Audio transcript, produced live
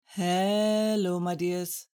Hello, my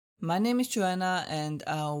dears. My name is Joanna, and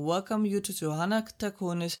I welcome you to Johanna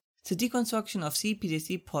Takonis, the Deconstruction of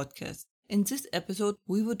CPTSD podcast. In this episode,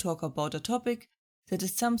 we will talk about a topic that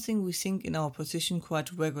is something we think in our position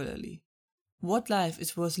quite regularly. What life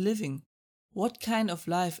is worth living? What kind of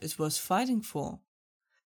life is worth fighting for?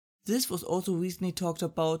 This was also recently talked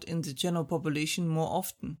about in the general population more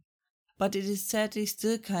often, but it is sadly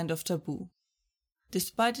still kind of taboo,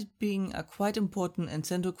 despite it being a quite important and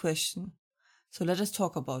central question. So let us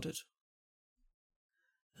talk about it.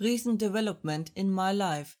 Recent development in my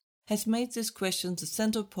life has made this question the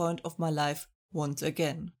central point of my life once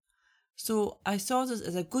again. So I saw this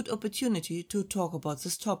as a good opportunity to talk about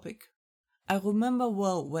this topic. I remember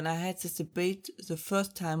well when I had this debate the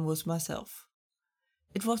first time with myself.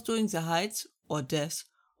 It was during the heights or depths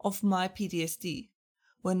of my PTSD,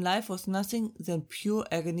 when life was nothing than pure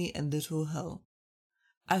agony and literal hell.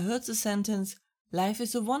 I heard the sentence, "Life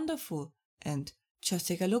is so wonderful," and "just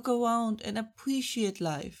take a look around and appreciate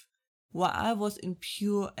life," while I was in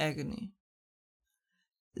pure agony.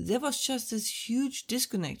 There was just this huge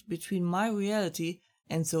disconnect between my reality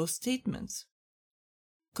and those statements.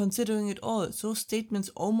 Considering it all, those statements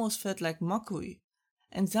almost felt like mockery,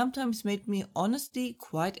 and sometimes made me honestly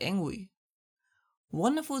quite angry.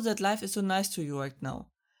 Wonderful that life is so nice to you right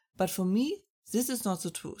now, but for me, this is not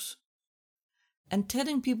the truth. And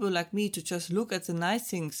telling people like me to just look at the nice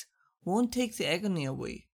things won't take the agony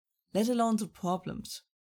away, let alone the problems.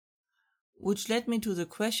 Which led me to the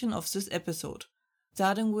question of this episode,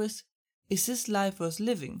 starting with, is this life worth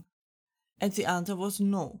living? And the answer was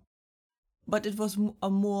no. But it was a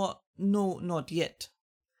more no, not yet,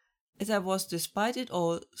 as I was, despite it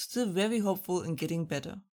all, still very hopeful in getting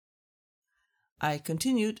better. I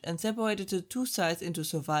continued and separated the two sides into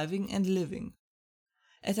surviving and living,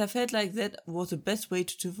 as I felt like that was the best way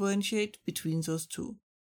to differentiate between those two.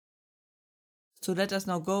 So let us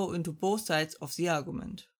now go into both sides of the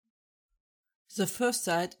argument. The first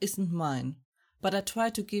side isn't mine, but I try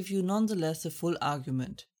to give you nonetheless the full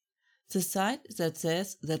argument. The side that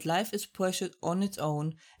says that life is precious on its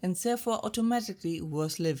own and therefore automatically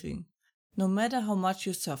worth living, no matter how much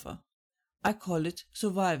you suffer. I call it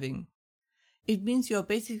surviving. It means you are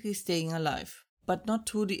basically staying alive, but not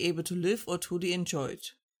truly able to live or truly enjoy it,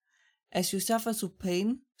 as you suffer through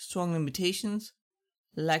pain, strong limitations,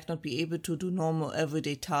 like not being able to do normal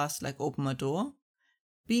everyday tasks like open my door,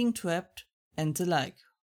 being trapped, and the like.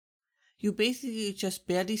 You basically just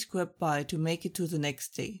barely scrape by to make it to the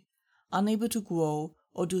next day, unable to grow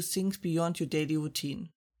or do things beyond your daily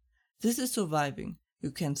routine. This is surviving.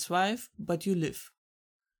 You can thrive, but you live.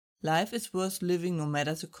 Life is worth living no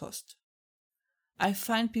matter the cost. I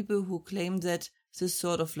find people who claim that this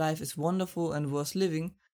sort of life is wonderful and worth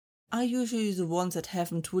living are usually the ones that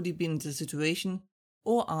haven't truly been in the situation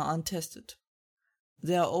or are untested.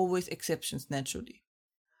 There are always exceptions, naturally.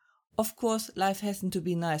 Of course, life hasn't to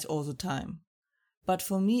be nice all the time. But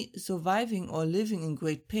for me, surviving or living in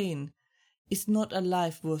great pain is not a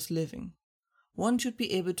life worth living. One should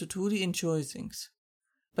be able to truly enjoy things.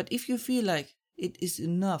 But if you feel like it is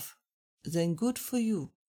enough, then good for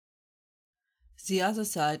you. The other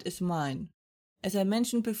side is mine. As I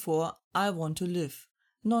mentioned before, I want to live,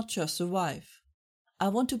 not just survive. I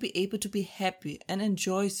want to be able to be happy and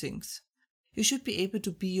enjoy things. You should be able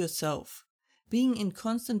to be yourself. Being in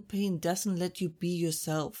constant pain doesn't let you be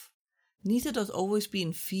yourself. Neither does always be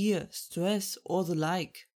in fear, stress, or the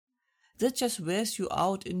like. That just wears you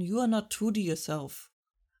out and you are not truly yourself.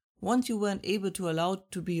 Once you weren't able to allow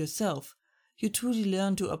to be yourself, you truly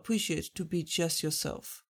learn to appreciate to be just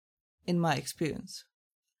yourself. In my experience.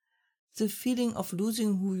 The feeling of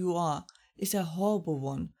losing who you are is a horrible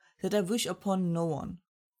one that I wish upon no one.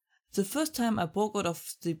 The first time I broke out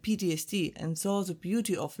of the PTSD and saw the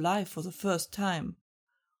beauty of life for the first time,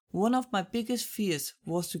 one of my biggest fears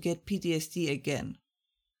was to get PTSD again.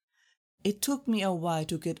 It took me a while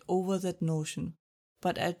to get over that notion,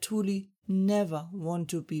 but I truly never want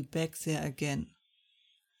to be back there again.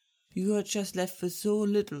 You are just left with so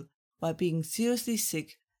little while being seriously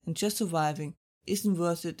sick, and just surviving isn't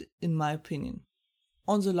worth it in my opinion.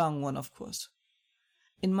 On the long run, of course.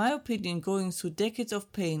 In my opinion, going through decades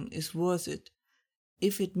of pain is worth it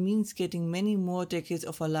if it means getting many more decades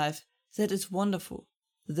of a life that is wonderful,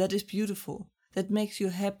 that is beautiful, that makes you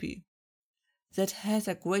happy, that has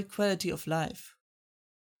a great quality of life.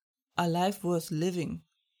 A life worth living.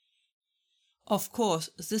 Of course,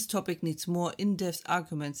 this topic needs more in-depth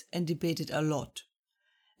arguments and debated a lot,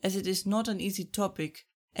 as it is not an easy topic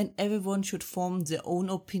and everyone should form their own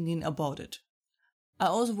opinion about it. I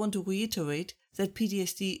also want to reiterate that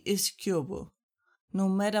PTSD is curable, no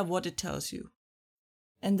matter what it tells you.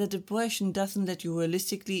 and that depression doesn't let you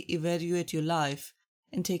realistically evaluate your life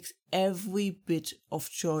and takes every bit of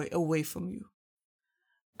joy away from you.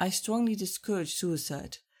 I strongly discourage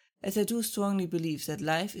suicide, as I do strongly believe that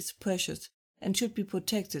life is precious and should be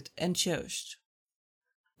protected and cherished.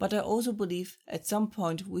 But I also believe at some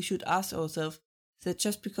point we should ask ourselves that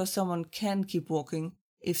just because someone can keep walking,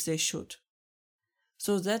 if they should.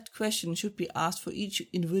 So that question should be asked for each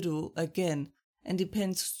individual again and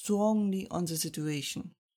depends strongly on the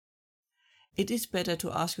situation. It is better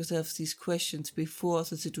to ask yourself these questions before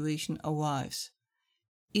the situation arrives.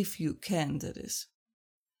 If you can, that is.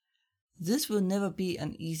 This will never be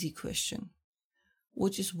an easy question,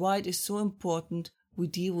 which is why it is so important we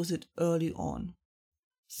deal with it early on.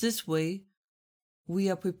 This way, we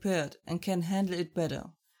are prepared and can handle it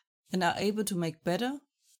better, and are able to make better,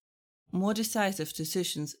 more decisive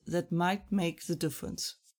decisions that might make the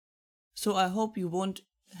difference. So I hope you won't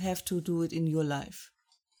have to do it in your life.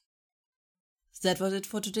 That was it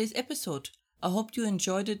for today's episode. I hope you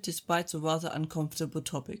enjoyed it despite the rather uncomfortable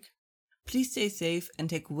topic. Please stay safe and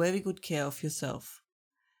take very good care of yourself.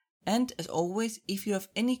 And as always, if you have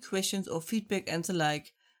any questions or feedback and the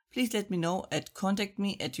like, please let me know at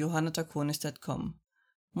contactme@johannatakonis.com.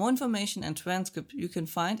 More information and transcript you can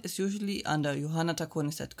find as usually under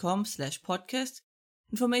johannatakonis.com/podcast.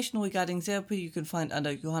 Information regarding therapy you can find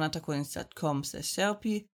under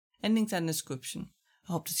johannatakonis.com/therapy, and links are in the description.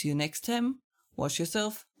 I hope to see you next time. Watch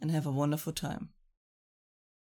yourself and have a wonderful time.